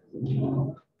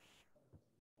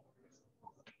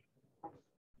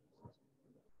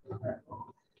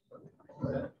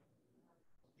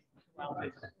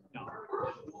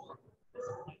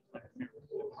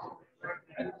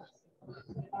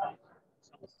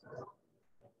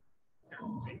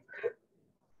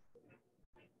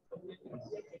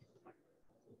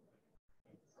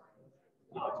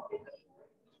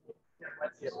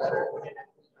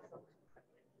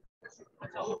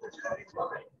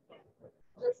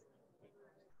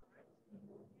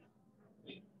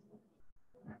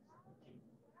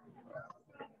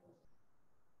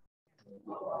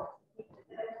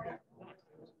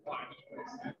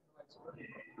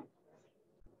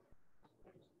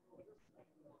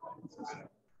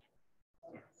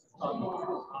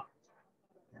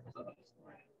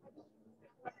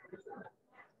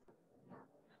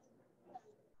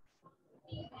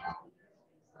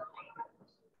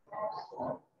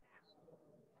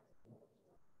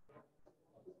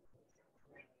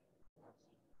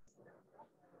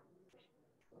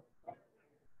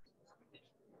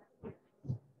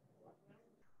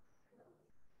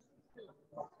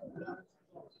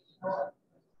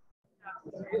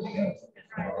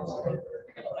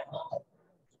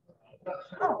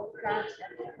 Oh,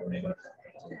 gotcha.